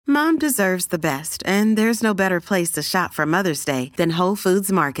Mom deserves the best, and there's no better place to shop for Mother's Day than Whole Foods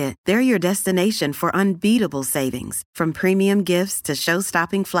Market. They're your destination for unbeatable savings, from premium gifts to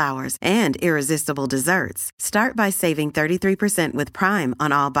show-stopping flowers and irresistible desserts. Start by saving 33% with Prime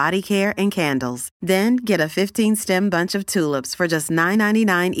on all body care and candles. Then get a 15-stem bunch of tulips for just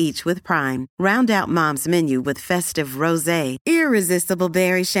 $9.99 each with Prime. Round out Mom's menu with festive rosé, irresistible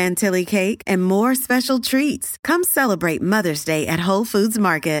berry chantilly cake, and more special treats. Come celebrate Mother's Day at Whole Foods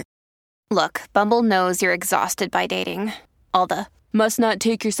Market. Look, Bumble knows you're exhausted by dating. All the, must not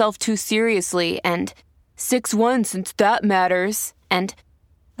take yourself too seriously, and 6'1" since that matters, and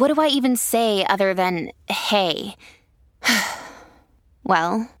what do I even say other than, hey?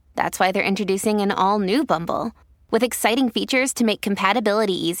 Well, that's why they're introducing an all-new Bumble, with exciting features to make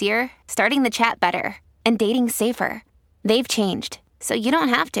compatibility easier, starting the chat better, and dating safer. They've changed, so you don't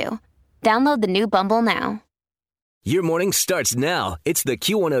have to. Download the new Bumble now. Your morning starts now. It's the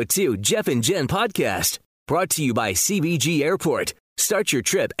Q102 Jeff and Jen podcast, brought to you by CBG Airport. Start your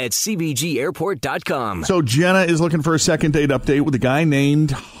trip at CBGAirport.com. So Jenna is looking for a second date update with a guy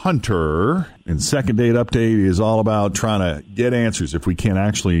named Hunter. And second date update is all about trying to get answers if we can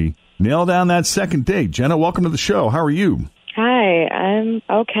actually nail down that second date. Jenna, welcome to the show. How are you? Hi, I'm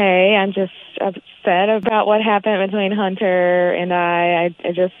okay. I'm just upset about what happened between Hunter and I.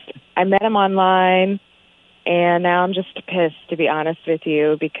 I met him online. And now I'm just pissed, to be honest with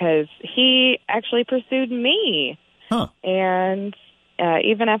you, because he actually pursued me. Huh. And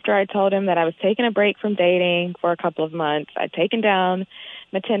even after I told him that I was taking a break from dating for a couple of months, I'd taken down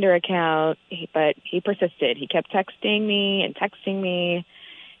my Tinder account, but he persisted. He kept texting me.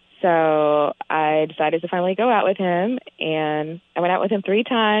 So I decided to finally go out with him, and I went out with him 3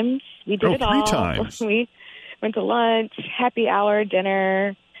 times. We did it all. 3 times. We went to lunch, happy hour,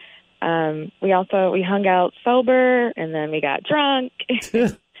 dinner. We hung out sober, and then we got drunk.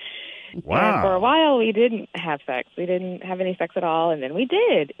 Wow. And for a while, we didn't have sex. We didn't have any sex at all, and then we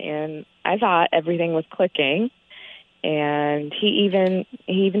did. And I thought everything was clicking. And he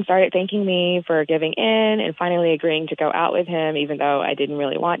even started thanking me for giving in and finally agreeing to go out with him, even though I didn't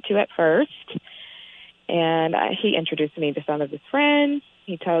really want to at first. And he introduced me to some of his friends.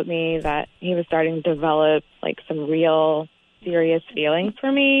 He told me that he was starting to develop some real serious feelings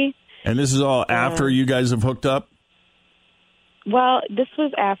for me. And this is all after you guys have hooked up? Well, this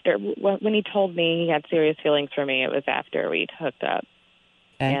was after. When he told me he had serious feelings for me, it was after we'd hooked up.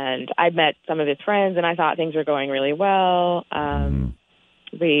 Okay. And I met some of his friends, and I thought things were going really well.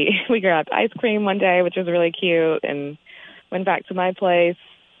 We grabbed ice cream one day, which was really cute, and went back to my place,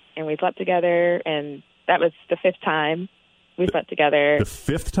 and we slept together, and that was the 5th time we slept together. The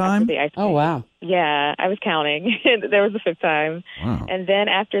 5th time? Oh, wow. Yeah, I was counting. There was the 5th time. Wow. And then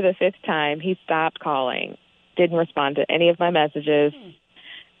after the 5th time, he stopped calling, didn't respond to any of my messages.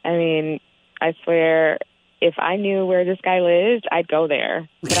 I mean, I swear, if I knew where this guy lived, I'd go there.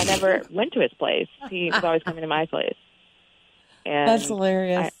 But I never went to his place. He was always coming to my place. And that's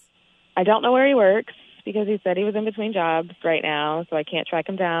hilarious. I don't know where he works because he said he was in between jobs right now, so I can't track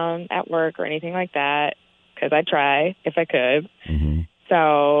him down at work or anything like that. Because I'd try if I could. Mm-hmm.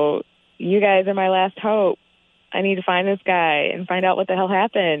 So you guys are my last hope. I need to find this guy and find out what the hell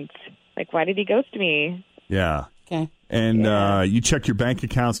happened. Why did he ghost me? Yeah. Okay. And you check your bank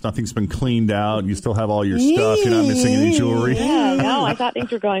accounts. Nothing's been cleaned out. You still have all your stuff. You're not missing any jewelry. Yeah, no, I thought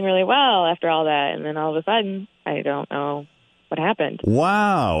things were going really well after all that. And then all of a sudden, I don't know what happened.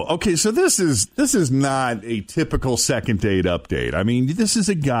 Wow. Okay, so this is not a typical second date update. I mean, this is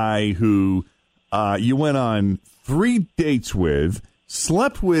a guy who you went on 3 dates with,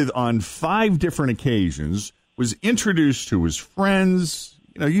 slept with on 5 different occasions, was introduced to his friends.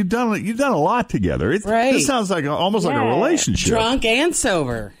 You've done a lot together. Right. This sounds like almost like a relationship. Drunk and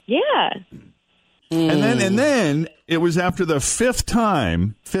sober. Yeah. And then it was after the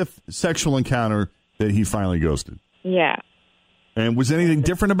 5th sexual encounter that he finally ghosted. Yeah. And was anything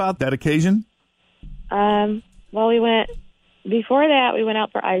different about that occasion? Well, before that, we went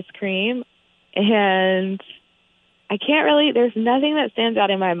out for ice cream. And I can't really, there's nothing that stands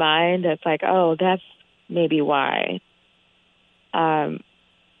out in my mind that's that's maybe why.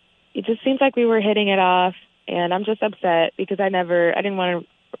 It just seems like we were hitting it off, and I'm just upset because I didn't want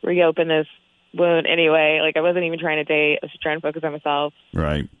to reopen this wound anyway. I wasn't even trying to date. I was just trying to focus on myself.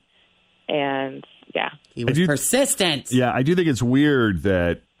 Right. And, yeah. He was persistent. Yeah, I do think it's weird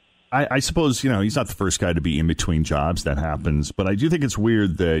that I suppose, he's not the first guy to be in between jobs. That happens. But I do think it's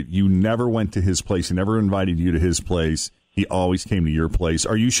weird that you never went to his place. He never invited you to his place. He always came to your place.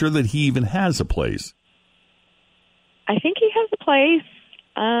 Are you sure that he even has a place? I think he has a place.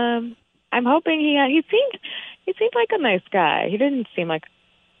 I'm hoping he seemed like a nice guy. He didn't seem like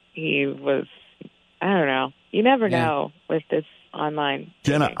he was, I don't know. You never know with this online.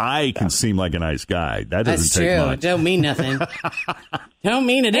 Jenna, dating, I can seem like a nice guy. That doesn't That's take true. much. It don't mean nothing. Don't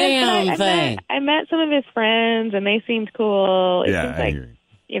mean a damn thing. I met some of his friends, and they seemed cool. It seems I like, hear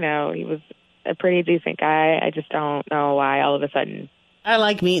you. he was a pretty decent guy. I just don't know why all of a sudden. I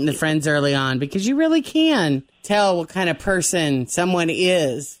like meeting the friends early on because you really can tell what kind of person someone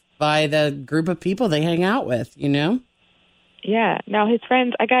is by the group of people they hang out with, you know? Yeah. No, his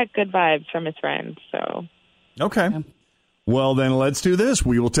friends, I got good vibes from his friends, so. Okay. Well, then let's do this.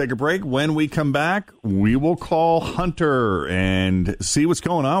 We will take a break. When we come back, we will call Hunter and see what's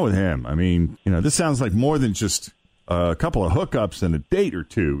going on with him. I mean, this sounds like more than just a couple of hookups and a date or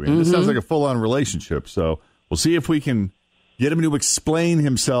two. And this sounds like a full-on relationship. So we'll see if we can get him to explain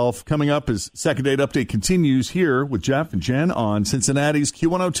himself. Coming up as Second Date Update continues here with Jeff and Jen on Cincinnati's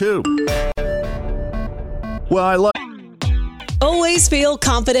Q102. Well, I love... Always feel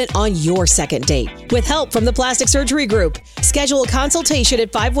confident on your second date. With help from the Plastic Surgery Group. Schedule a consultation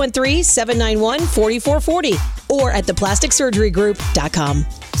at 513-791-4440 or at theplasticsurgerygroup.com.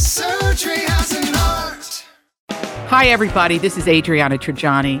 Surgery has an art. Hi, everybody. This is Adriana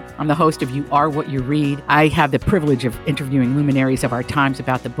Trajani. I'm the host of You Are What You Read. I have the privilege of interviewing luminaries of our times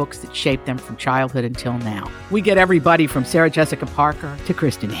about the books that shaped them from childhood until now. We get everybody from Sarah Jessica Parker to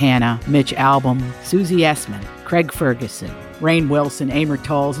Kristen Hanna, Mitch Albom, Susie Essman, Craig Ferguson, Rainn Wilson, Amor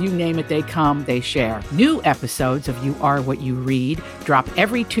Tolls, you name it, they come, they share. New episodes of You Are What You Read drop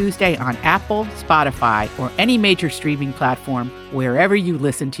every Tuesday on Apple, Spotify, or any major streaming platform wherever you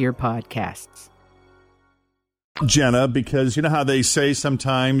listen to your podcasts. Jenna, because you know how they say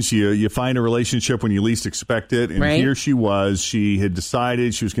sometimes you find a relationship when you least expect it, and right. Here she was. She had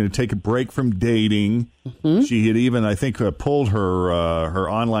decided she was going to take a break from dating. She had even, I think, pulled her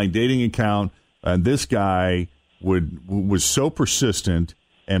online dating account, and this guy was so persistent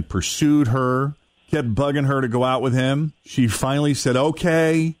and pursued her, kept bugging her to go out with him. She finally said,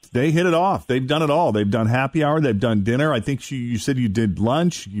 okay. They hit it off. They've done it all. They've done happy hour. They've done dinner. I think you said you did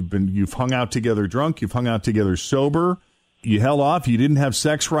lunch. You've hung out together drunk. You've hung out together sober. You held off. You didn't have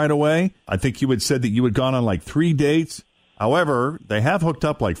sex right away. I think you had said that you had gone on like 3 dates. However, they have hooked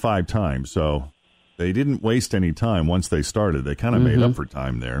up like 5 times. So they didn't waste any time once they started. They kind of made up for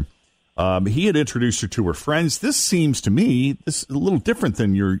time there. He had introduced her to her friends. This seems to me this a little different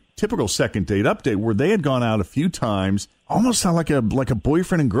than your typical second date update, where they had gone out a few times, almost sound like a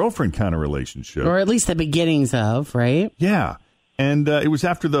boyfriend and girlfriend kind of relationship, Or at least the beginnings of, right? Yeah, and it was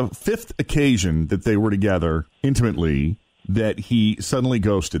after the 5th occasion that they were together intimately that he suddenly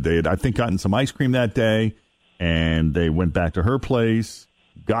ghosted. They had, I think, gotten some ice cream that day, and they went back to her place,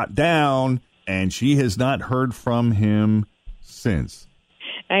 got down, and she has not heard from him since.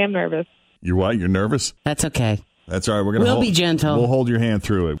 I am nervous. You what? You're nervous? That's okay. That's all right. We'll be gentle. We'll hold your hand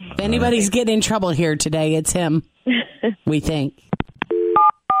through it. If anybody's getting in trouble here today, it's him. We think.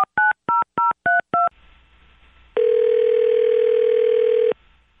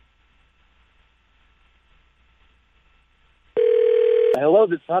 Hello,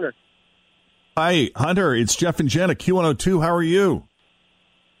 this is Hunter. Hi, Hunter. It's Jeff and Jen at Q102. How are you?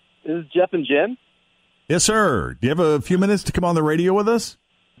 This is Jeff and Jen. Yes, sir. Do you have a few minutes to come on the radio with us?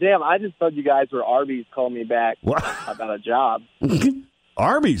 Damn, I just thought you guys were Arby's calling me back What? about a job.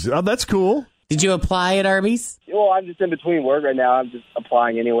 Arby's. Oh, that's cool. Did you apply at Arby's? Well, I'm just in between work right now. I'm just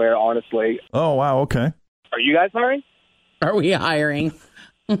applying anywhere, honestly. Oh, wow. Okay. Are you guys hiring? Are we hiring?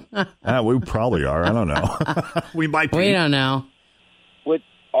 We probably are. I don't know. We might be. We don't know. What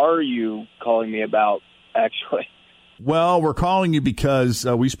are you calling me about, actually? Well, we're calling you because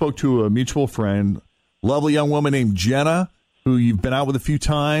we spoke to a mutual friend, lovely young woman named Jenna, who you've been out with a few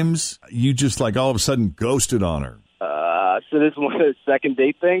times. You just like all of a sudden ghosted on her. So this is one of those second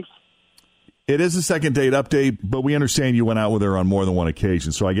date things? It is a second date update, but we understand you went out with her on more than one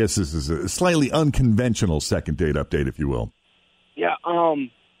occasion. So I guess this is a slightly unconventional second date update, if you will. Yeah.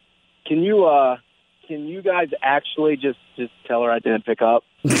 Can you guys actually just tell her I didn't pick up?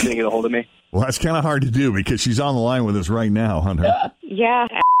 She didn't get a hold of me? Well, that's kind of hard to do because she's on the line with us right now, Hunter. Yeah,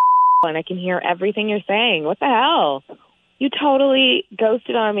 and I can hear everything you're saying. What the hell? You totally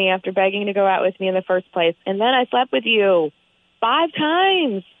ghosted on me after begging to go out with me in the first place, and then I slept with you 5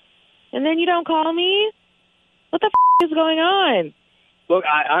 times, and then you don't call me? What the is going on? Look,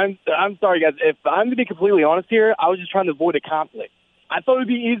 I'm sorry, guys. If I'm to be completely honest here, I was just trying to avoid a conflict. I thought it would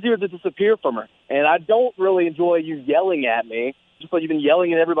be easier to disappear from her, and I don't really enjoy you yelling at me, just like you've been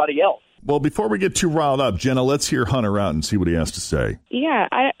yelling at everybody else. Well, before we get too riled up, Jenna, let's hear Hunter out and see what he has to say. Yeah,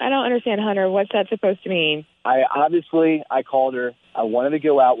 I don't understand, Hunter. What's that supposed to mean? I called her. I wanted to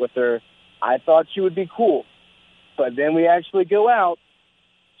go out with her. I thought she would be cool. But then we actually go out.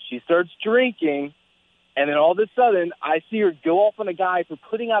 She starts drinking, and then all of a sudden, I see her go off on a guy for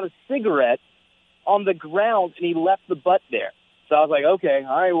putting out a cigarette on the ground, and he left the butt there. So I was like, okay,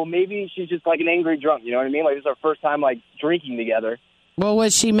 all right, well, maybe she's just like an angry drunk. You know what I mean? Like, this is our first time, like, drinking together. Well,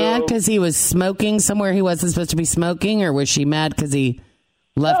 was she mad because he was smoking somewhere he wasn't supposed to be smoking, or was she mad because he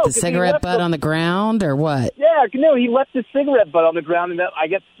left the cigarette butt on the ground, or what? Yeah, no, he left the cigarette butt on the ground, and that, I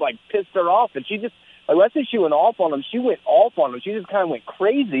guess, like, pissed her off. And she just, like, let's say she went off on him. She went off on him. She just kind of went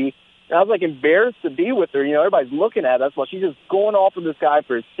crazy. And I was, like, embarrassed to be with her. You know, everybody's looking at us while she's just going off with this guy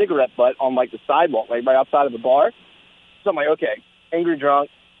for his cigarette butt on, like, the sidewalk, like, right outside of the bar. So I'm like, okay, angry drunk.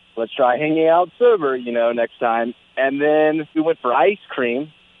 Let's try hanging out sober, you know, next time. And then we went for ice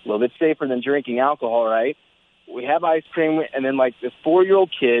cream, a little bit safer than drinking alcohol, right? We have ice cream, and then, like, this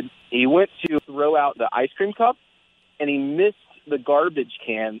 4-year-old kid, he went to throw out the ice cream cup, and he missed the garbage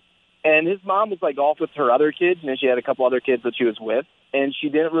can. And his mom was, like, off with her other kids, and then she had a couple other kids that she was with, and she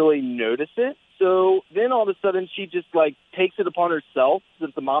didn't really notice it. So then all of a sudden she just, like, takes it upon herself,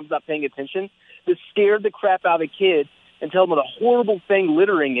 since the mom's not paying attention, to scare the crap out of the kid and tell them what a horrible thing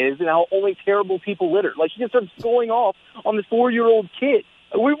littering is and how only terrible people litter. Like, she just starts going off on this 4-year-old kid.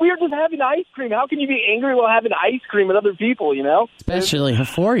 We were just having ice cream. How can you be angry while having ice cream with other people, you know? Especially a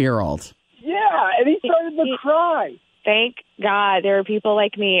 4-year-old. Yeah, and he started to cry. Thank God there are people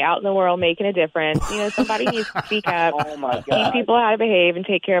like me out in the world making a difference. You know, somebody needs to speak up, Oh, my teach God. people how to behave and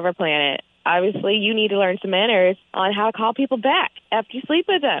take care of our planet. Obviously, you need to learn some manners on how to call people back after you sleep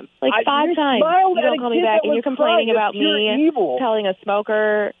with them. Like I 5 just times. smiled You at don't a call me kid back, that and you're was complaining crying. about It's pure me evil. telling a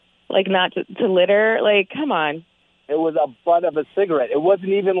smoker, like, not to litter. Like, come on. It was a butt of a cigarette. It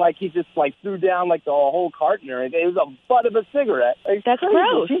wasn't even like he just, like, threw down, like, the whole carton or anything. It was a butt of a cigarette. It's That's crazy.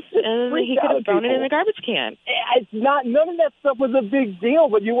 gross. She just And freaked he could out have thrown it people. in the garbage can. It's not, none of that stuff was a big deal,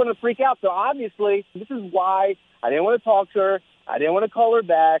 but you want to freak out. So obviously, this is why I didn't want to talk to her. I didn't want to call her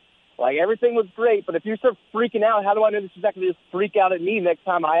back. Like, everything was great, but if you start freaking out, how do I know this is not going to just freak out at me next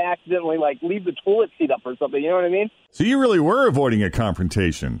time I accidentally, like, leave the toilet seat up or something? You know what I mean? So you really were avoiding a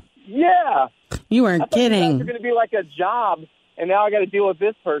confrontation. Yeah. You weren't I thought you guys kidding. were going to be like a job, and now I got to deal with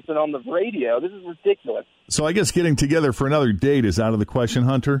this person on the radio. This is ridiculous. So I guess getting together for another date is out of the question,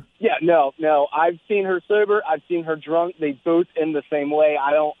 Hunter? Yeah, no. I've seen her sober. I've seen her drunk. They both end the same way.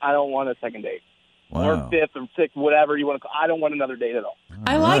 I don't want a second date. Wow. Or fifth or sixth, whatever you want to call. I don't want another date at all.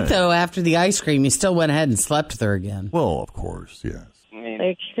 I like, though, after the ice cream, you still went ahead and slept with her again. Well, of course, yes. I mean,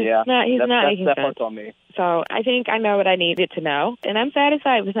 Like, yeah, he's not making that sense. part's on me. So I think I know what I needed to know, and I'm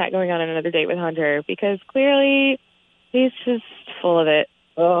satisfied with not going on another date with Hunter because clearly he's just full of it.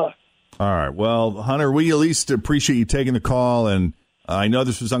 Ugh. All right. Well, Hunter, we at least appreciate you taking the call, and I know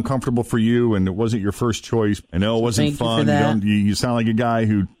this was uncomfortable for you, and it wasn't your first choice. I know it wasn't Thank you fun. for that. You sound like a guy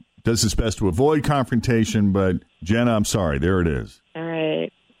who does his best to avoid confrontation, but Jenna, I'm sorry. There it is. All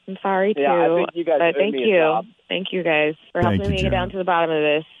right. I'm sorry, too. Yeah, I think you guys but owe thank me a you. job. Thank you, guys, for Thank helping you, me get Jenna. down to the bottom of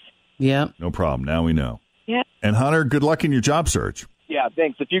this. Yep. No problem. Now we know. Yep. And Hunter, good luck in your job search. Yeah,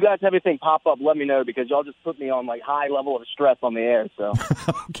 thanks. If you guys have anything pop up, let me know because y'all just put me on like high level of stress on the air. So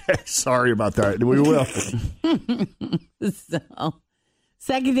Okay. Sorry about that. We will. So,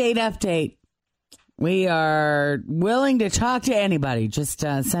 second date update. We are willing to talk to anybody. Just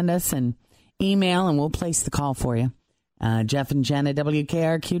send us an email and we'll place the call for you. Jeff and Jen at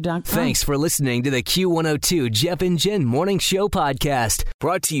WKRQ.com. Thanks for listening to the Q102 Jeff and Jen Morning Show podcast,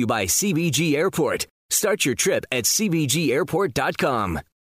 brought to you by CBG Airport. Start your trip at CBGAirport.com.